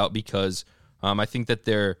ask you about because I think that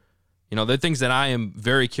they're things that I am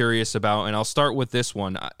very curious about. And I'll start with this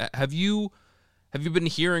one. Have you been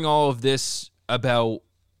hearing all of this about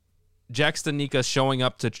Jack Studnicka showing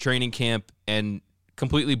up to training camp and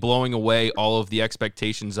completely blowing away all of the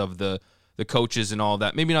expectations of the coaches and all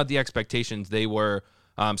that? Maybe not the expectations. They were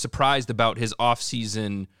surprised about his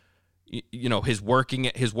offseason, his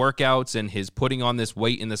workouts and his putting on this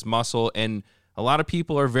weight and this muscle. And a lot of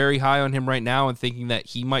people are very high on him right now and thinking that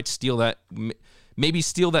he might steal that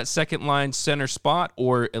second line center spot,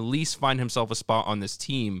 or at least find himself a spot on this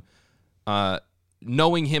team.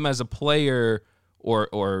 Knowing him as a player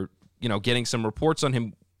or getting some reports on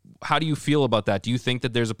him, how do you feel about that? Do you think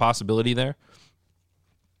that there's a possibility there?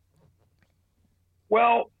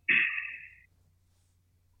 Well,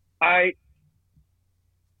 I've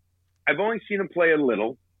only seen him play a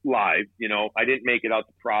little, live. I didn't make it out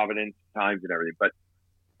to Providence times and everything, but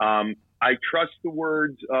I trust the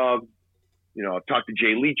words of, I've talked to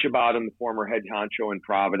Jay Leach about him, the former head honcho in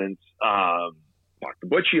Providence. Talked to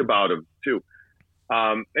Butchie about him too.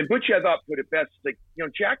 And Butchie, I thought, put it best. Like,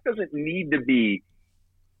 Jack doesn't need to be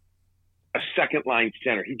a second line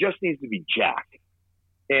center. He just needs to be Jack.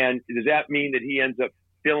 And does that mean that he ends up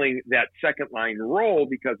filling that second line role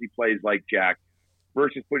because he plays like Jack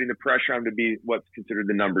versus putting the pressure on him to be what's considered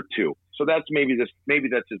the number two? So that's maybe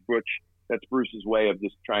that's his that's Bruce's way of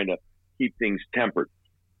just trying to keep things tempered.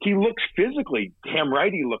 He looks physically, damn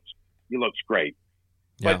right he looks great.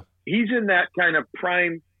 Yeah. But he's in that kind of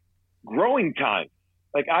prime growing time.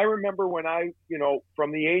 Like, I remember when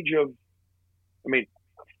from the age of,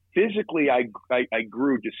 physically I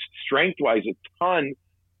grew just strength-wise a ton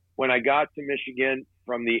when I got to Michigan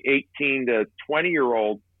from the 18 to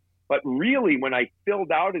 20-year-old. But really, when I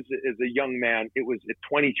filled out as a young man, it was at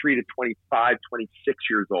 23 to 25, 26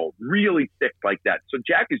 years old, really thick like that. So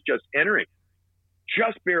Jack is just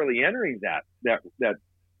barely entering that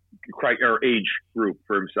age group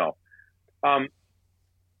for himself.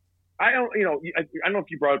 I don't know if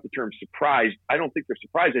you brought up the term surprised. I don't think they're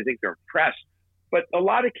surprised. I think they're impressed. But a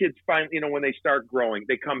lot of kids find, when they start growing,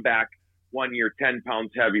 they come back 1 year 10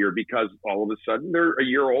 pounds heavier because all of a sudden they're a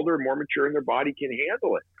year older, more mature, and their body can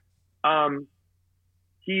handle it.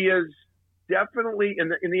 He is definitely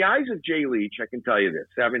in the eyes of Jay Leach. I can tell you this,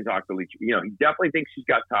 having talked to Leach, he definitely thinks he's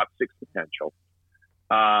got top six potential.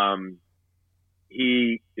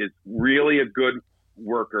 He is really a good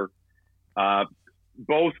worker.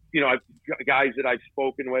 Both, guys that I've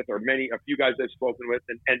spoken with, or a few guys I've spoken with,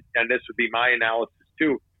 and this would be my analysis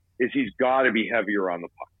too, is he's got to be heavier on the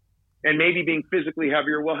puck. And maybe being physically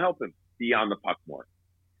heavier will help him be on the puck more,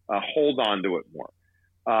 hold on to it more.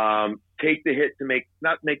 Take the hit to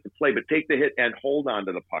not make the play, but take the hit and hold on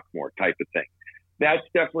to the puck more type of thing. That's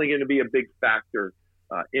definitely going to be a big factor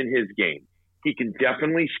in his game. He can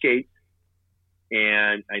definitely skate,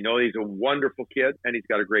 and I know he's a wonderful kid, and he's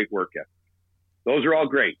got a great work ethic. Those are all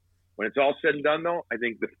great. When it's all said and done, though, I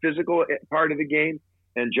think the physical part of the game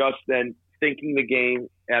and just then thinking the game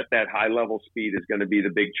at that high level speed is going to be the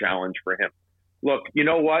big challenge for him. Look, you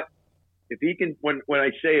know what? If he can, when I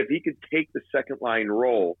say if he could take the second line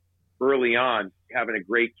role early on, having a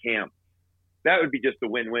great camp, that would be just a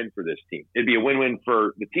win-win for this team. It'd be a win-win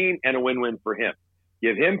for the team and a win-win for him.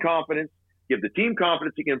 Give him confidence, give the team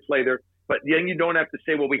confidence he can play there, but then you don't have to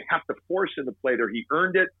say, well, we have to force him to play there. He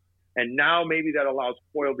earned it. And now maybe that allows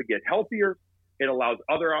Coyle to get healthier. It allows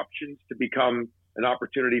other options to become an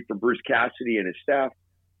opportunity for Bruce Cassidy and his staff.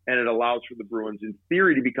 And it allows for the Bruins, in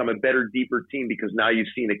theory, to become a better, deeper team because now you've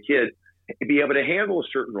seen a kid be able to handle a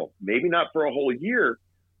certain role. Maybe not for a whole year,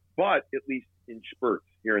 but at least in spurts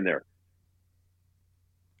here and there.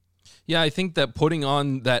 Yeah, I think that putting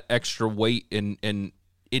on that extra weight and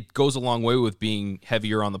it goes a long way with being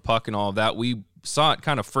heavier on the puck and all of that. We saw it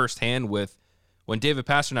kind of firsthand with when David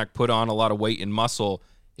Pastrnak put on a lot of weight and muscle.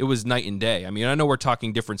 It was night and day. I mean, I know we're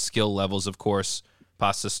talking different skill levels, of course.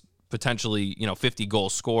 Pasta's potentially, 50-goal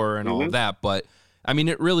scorer and all of that, but I mean,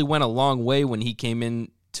 it really went a long way when he came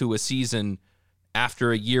into a season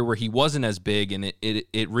after a year where he wasn't as big, and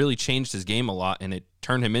it really changed his game a lot, and it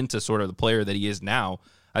turned him into sort of the player that he is now.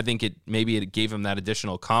 I think it gave him that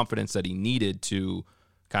additional confidence that he needed to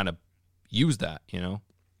kind of use that,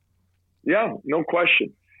 Yeah, no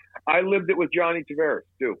question. I lived it with Johnny Tavares,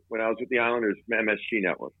 too, when I was with the Islanders MSG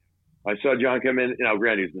network. I saw John come in.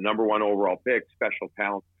 Granted, he's the number one overall pick, special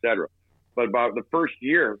talent, etc. But about the first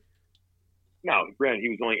year, granted, he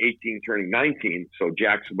was only 18 turning 19, so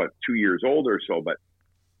Jack's about 2 years older or so, but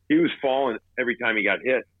he was falling every time he got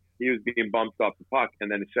hit. He was being bumped off the puck.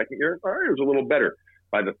 And then the second year, all right, it was a little better.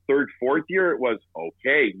 By the third, fourth year, it was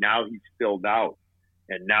okay. Now he's filled out.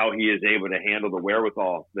 And now he is able to handle the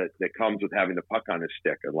wherewithal that comes with having the puck on his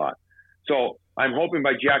stick a lot. So I'm hoping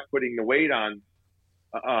by Jack putting the weight on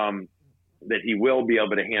that he will be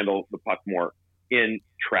able to handle the puck more in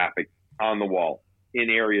traffic, on the wall, in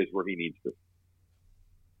areas where he needs to.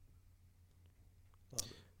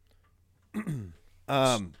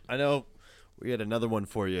 I know we had another one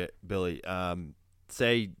for you, Billy. I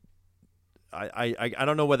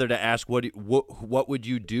don't know whether to ask what would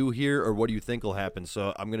you do here or what do you think will happen.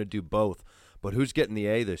 So I'm going to do both. But who's getting the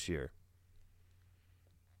A this year?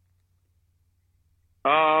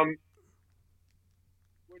 Wouldn't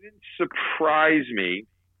surprise me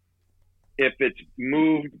if it's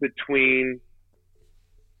moved between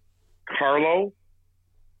Carlo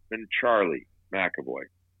and Charlie McAvoy.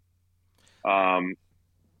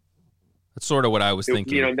 That's sort of what I was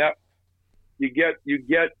thinking. That you get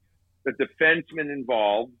the defenseman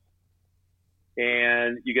involved,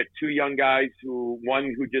 and you get two young guys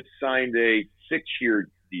one who just signed a 6-year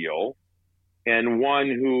deal, and one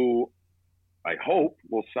who I hope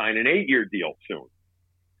will sign an 8-year deal soon.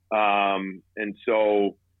 And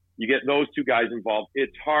so you get those two guys involved.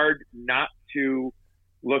 It's hard not to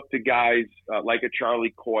look to guys like a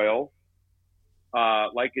Charlie Coyle,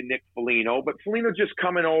 like a Nick Foligno, but Foligno just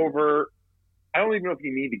coming over. I don't even know if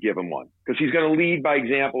you need to give him one, because he's going to lead by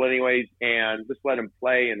example anyways, and just let him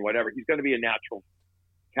play and whatever. He's going to be a natural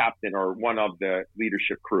captain or one of the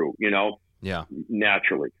leadership crew, Yeah.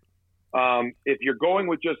 Naturally. If you're going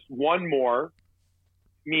with just one more,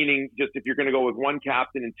 meaning just if you're going to go with one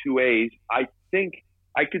captain and 2 A's, I think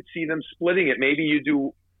I could see them splitting it. Maybe you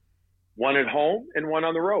do one at home and one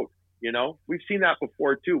on the road. We've seen that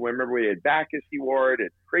before too. Remember we had Backus, he wore it, and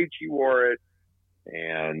Krejci wore it,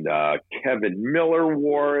 and Kevin Miller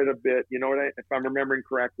wore it a bit. If I'm remembering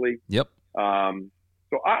correctly. Yep.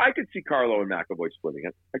 So I could see Carlo and McAvoy splitting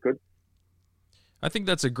it. I could. I think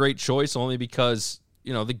that's a great choice, only because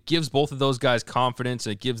that gives both of those guys confidence.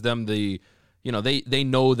 It gives them the, they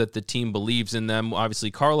know that the team believes in them.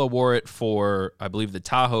 Obviously, Carlo wore it for, I believe, the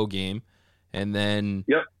Tahoe game, and then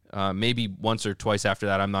maybe once or twice after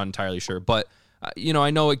that. I'm not entirely sure, but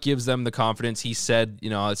I know it gives them the confidence. He said,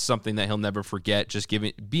 it's something that he'll never forget. Just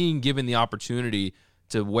being given the opportunity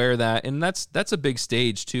to wear that, and that's a big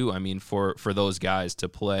stage too. I mean, for those guys to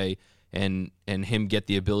play and him get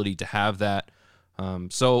the ability to have that.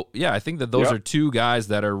 So yeah, I think that those are two guys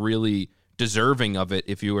that are really deserving of it,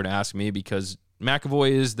 if you were to ask me, because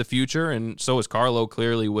McAvoy is the future, and so is Carlo,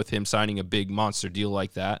 clearly, with him signing a big monster deal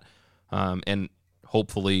like that. And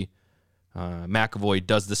hopefully McAvoy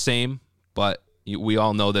does the same, but we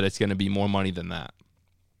all know that it's going to be more money than that.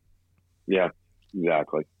 Yeah,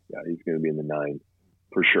 exactly. Yeah, he's going to be in the 9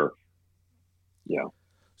 for sure. Yeah.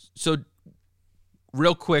 So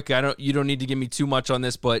real quick, you don't need to give me too much on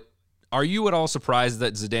this, but are you at all surprised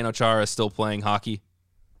that Zdeno Chara is still playing hockey?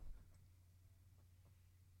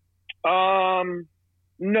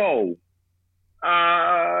 No.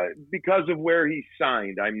 Because of where he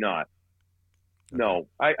signed, I'm not. No.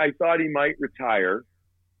 I thought he might retire.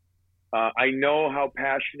 I know how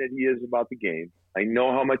passionate he is about the game. I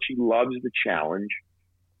know how much he loves the challenge.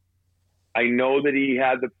 I know that he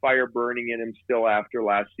had the fire burning in him still after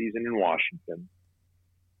last season in Washington.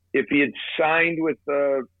 If he had signed with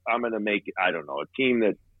I'm going to make it, I don't know, a team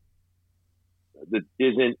that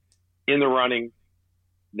isn't in the running,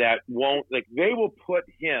 that won't, they will put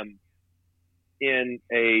him in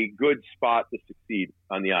a good spot to succeed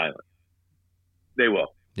on the island. They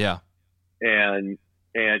will. Yeah. And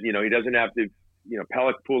he doesn't have to,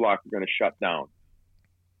 Pelech, Pulock are going to shut down.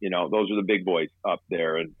 Those are the big boys up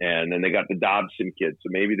there. And then they got the Dobson kids. So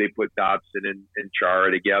maybe they put Dobson and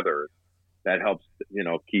Chara together. That helps,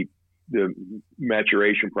 keep the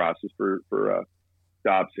maturation process for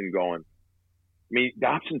Dobson going. I mean,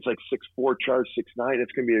 Dobson's like 6'4", Chara's 6'9".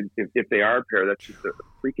 That's going to be, if they are a pair, that's just a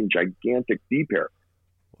freaking gigantic D pair.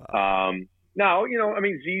 Wow. Now,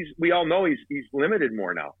 Z's, we all know he's limited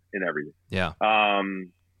more now in everything. Yeah.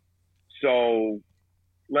 So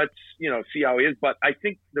let's, see how he is. But I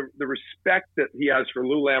think the respect that he has for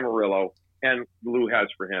Lou Lamoriello and Lou has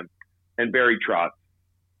for him and Barry Trotz,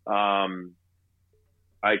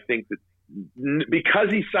 I think that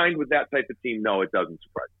because he signed with that type of team, no, it doesn't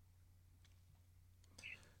surprise me.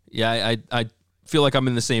 Yeah, I feel like I'm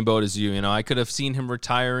in the same boat as you. I could have seen him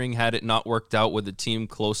retiring had it not worked out with a team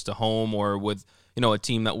close to home, or with, a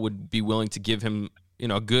team that would be willing to give him,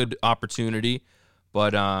 a good opportunity.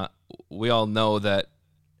 But we all know that,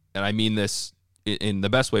 and I mean this in the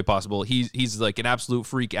best way possible, he's like an absolute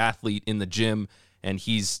freak athlete in the gym, and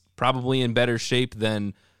he's probably in better shape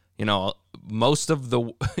than, most of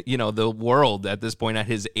the, the world at this point at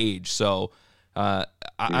his age. So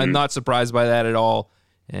I'm not surprised by that at all.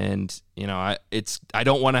 And, I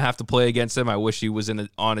don't want to have to play against him. I wish he was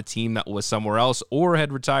on a team that was somewhere else or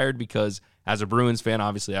had retired, because as a Bruins fan,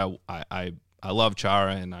 obviously I love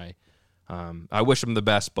Chara, and I wish him the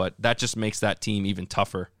best, but that just makes that team even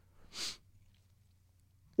tougher.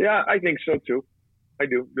 Yeah, I think so too. I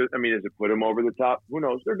do. I mean, does it put them over the top? Who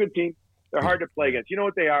knows? They're a good team. They're hard to play against. You know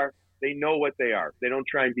what they are? They know what they are. They don't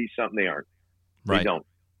try and be something they aren't. They Right. don't.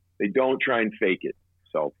 They don't try and fake it.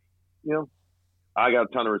 So, I got a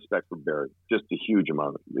ton of respect for Barry. Just a huge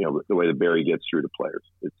amount of, the way that Barry gets through to players.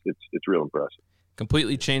 It's real impressive.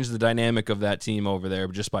 Completely changed the dynamic of that team over there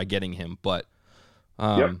just by getting him. But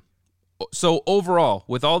so overall,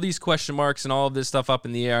 with all these question marks and all of this stuff up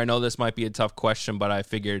in the air, I know this might be a tough question, but I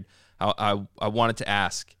figured I wanted to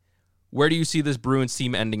ask, where do you see this Bruins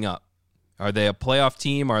team ending up? Are they a playoff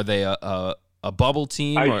team? Are they a bubble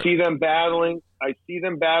team? I see them battling. I see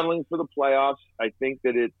them battling for the playoffs. I think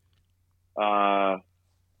that it's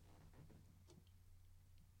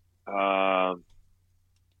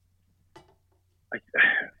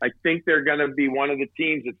I think they're going to be one of the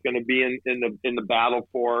teams that's going to be in the battle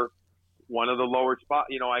for one of the lower spots.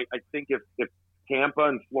 You know, I think if Tampa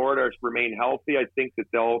and Florida remain healthy, I think that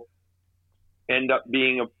they'll end up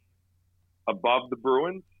being above the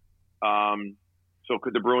Bruins. So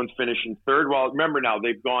could the Bruins finish in third? Well, remember now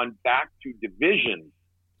they've gone back to divisions,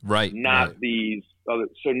 right? Not these other.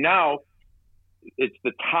 So now it's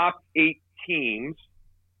the top 8 teams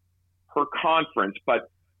per conference, but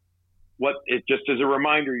just as a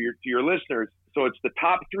reminder to your listeners, so it's the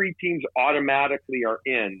top 3 teams automatically are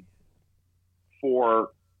in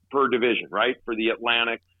per division, right? For the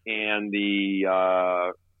Atlantic and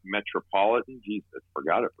the Metropolitan. Jeez, I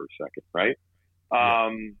forgot it for a second, right?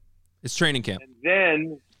 It's training camp. And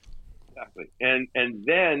then exactly. And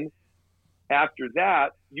then after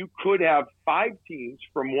that, you could have 5 teams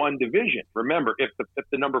from one division. Remember, if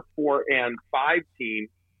the number 4 and 5 team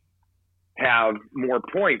have more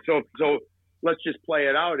points. So let's just play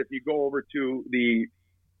it out. If you go over to the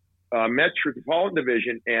Metropolitan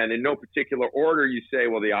Division, and in no particular order, you say,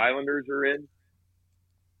 well, the Islanders are in,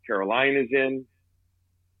 Carolina's in.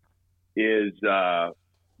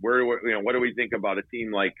 What do we think about a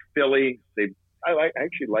team like Philly? I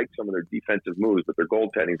actually like some of their defensive moves, but their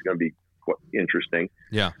goaltending is going to be quite interesting.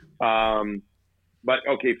 Yeah. But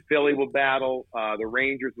okay, Philly will battle. The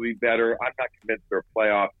Rangers will be better. I'm not convinced they're a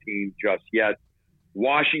playoff team just yet.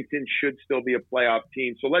 Washington should still be a playoff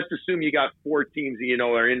team. So let's assume you got 4 teams that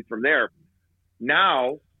are in from there.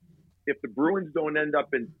 Now, if the Bruins don't end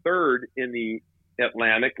up in third in the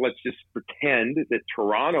Atlantic, let's just pretend that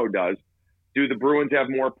Toronto does. Do the Bruins have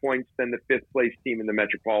more points than the 5th place team in the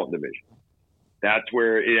Metropolitan Division? That's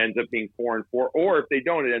where it ends up being 4 and 4. Or if they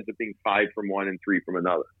don't, it ends up being 5 from one and 3 from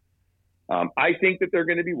another. I think that they're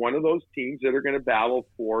going to be one of those teams that are going to battle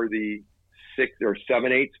for the 6 or 7,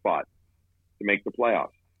 8 spot to make the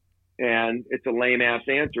playoffs. And it's a lame ass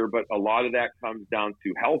answer, but a lot of that comes down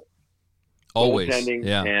to health, always, goaltending,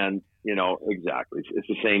 yeah. And exactly, it's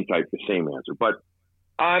the same answer. But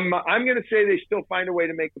I'm going to say they still find a way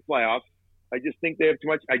to make the playoffs. I just think they have too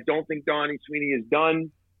much. I don't think Donnie Sweeney is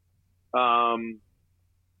done.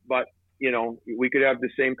 But we could have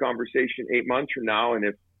the same conversation 8 months from now, and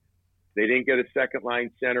if they didn't get a second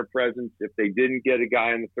line center presence, if they didn't get a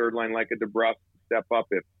guy on the third line like a DeBrusk to step up,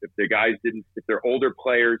 if the guys didn't, if they're older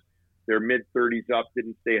players, their mid-30s up,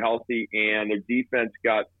 didn't stay healthy, and their defense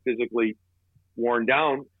got physically worn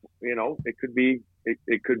down, it could be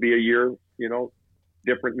a year,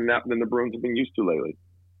 different than the Bruins have been used to lately.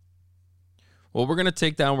 Well, we're going to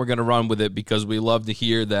take that and we're going to run with it because we love to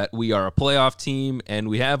hear that we are a playoff team and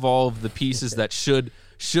we have all of the pieces that should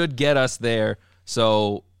get us there.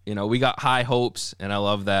 So, we got high hopes, and I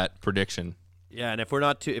love that prediction. Yeah, and if you're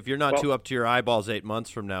not too up to your eyeballs 8 months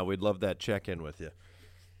from now, we'd love that check-in with you.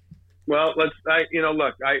 Well, look,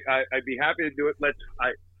 I'd be happy to do it.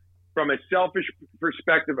 From a selfish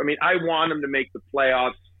perspective, I want them to make the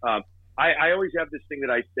playoffs. I always have this thing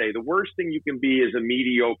that I say, the worst thing you can be is a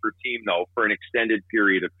mediocre team, though, for an extended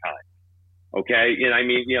period of time. Okay? And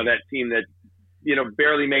that team that,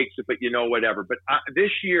 barely makes it, but whatever. But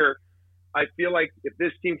this year, I feel like if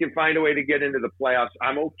this team can find a way to get into the playoffs,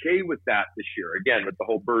 I'm okay with that this year. Again, with the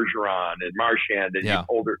whole Bergeron and Marchand and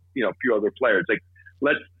older, a few other players. Like,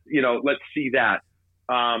 let's see that.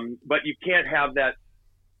 But you can't have that.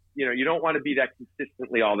 You don't want to be that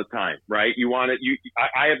consistently all the time, right?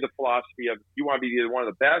 I have the philosophy of you want to be either one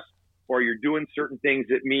of the best or you're doing certain things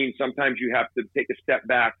that mean sometimes you have to take a step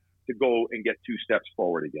back to go and get 2 steps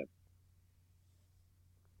forward again.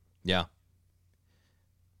 Yeah.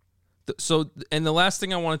 So, and the last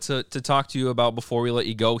thing I wanted to talk to you about before we let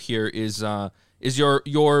you go here is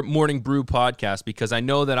your Morning Brew podcast, because I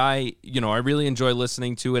know that I really enjoy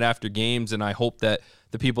listening to it after games, and I hope that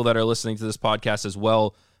the people that are listening to this podcast as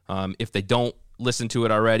well, if they don't listen to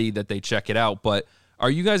it already, that they check it out. But are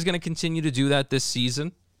you guys going to continue to do that this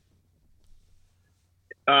season?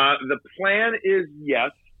 The plan is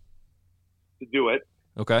yes, to do it.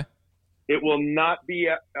 Okay. It will not be,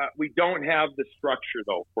 we don't have the structure,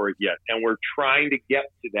 though, for it yet, and we're trying to get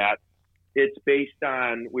to that. It's based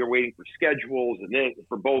on, we're waiting for schedules and then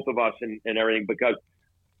for both of us and everything, because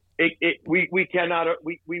we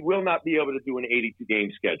will not be able to do an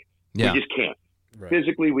 82-game schedule. Yeah. We just can't. Right.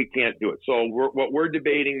 Physically, we can't do it. So what we're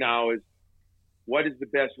debating now is what is the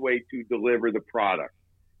best way to deliver the product?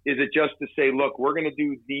 Is it just to say, look, we're going to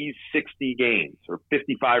do these 60 games or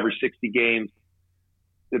 55 or 60 games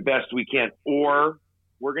the best we can, or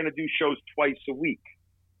we're going to do shows twice a week,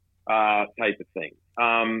 type of thing.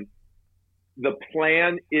 The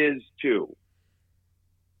plan is to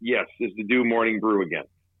do Morning Brew again.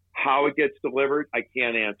 How it gets delivered, I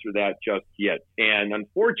can't answer that just yet. And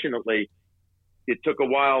unfortunately, it took a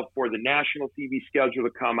while for the national TV schedule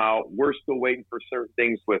to come out. We're still waiting for certain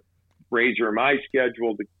things with Razor and my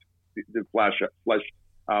schedule to flesh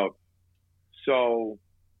out. So,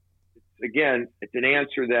 again, it's an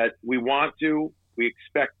answer that we want to, we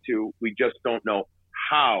expect to, we just don't know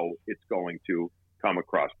how it's going to come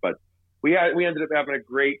across. But we ended up having a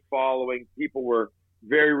great following. People were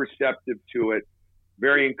very receptive to it,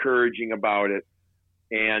 very encouraging about it.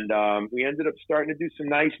 And we ended up starting to do some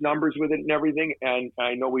nice numbers with it and everything. And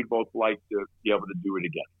I know we'd both like to be able to do it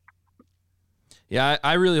again. Yeah,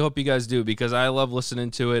 I really hope you guys do, because I love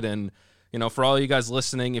listening to it. And, you know, for all you guys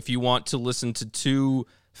listening, if you want to listen to two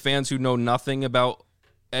fans who know nothing about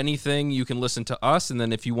anything, you can listen to us. And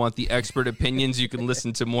then if you want the expert opinions, you can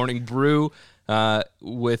listen to Morning Brew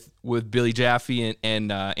with Billy Jaffe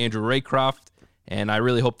and Andrew Raycroft. And I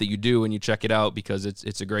really hope that you do and you check it out, because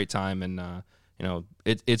it's a great time. And, you know,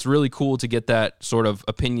 it's really cool to get that sort of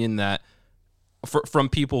opinion that from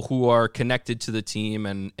people who are connected to the team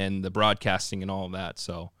and the broadcasting and all of that.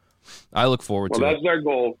 So I look forward to it. Well, that's our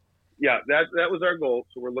goal. Yeah, that was our goal.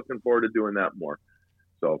 So we're looking forward to doing that more.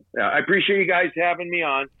 So yeah, I appreciate you guys having me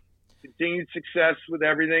on. Continued success with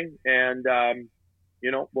everything. And, you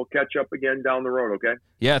know, we'll catch up again down the road, okay?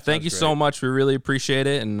 Yeah, thank you so much. We really appreciate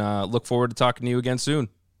it, and look forward to talking to you again soon.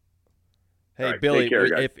 Hey, right, Billy,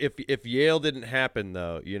 care, if Yale didn't happen,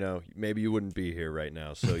 though, you know, maybe you wouldn't be here right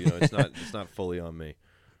now. So, you know, it's not fully on me.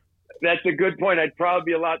 That's a good point. I'd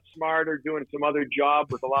probably be a lot smarter doing some other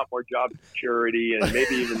job with a lot more job security, and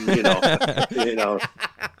maybe even, you know,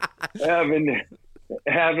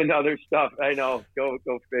 having other stuff. I know. Go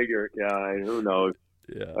figure. Yeah, who knows?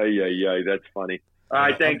 Yeah. That's funny. All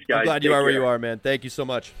right, thanks, guys. I'm glad you are where you are, man. Thank you so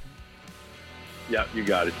much. Yeah, you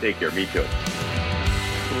got it. Take care. Me too.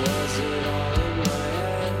 Was it all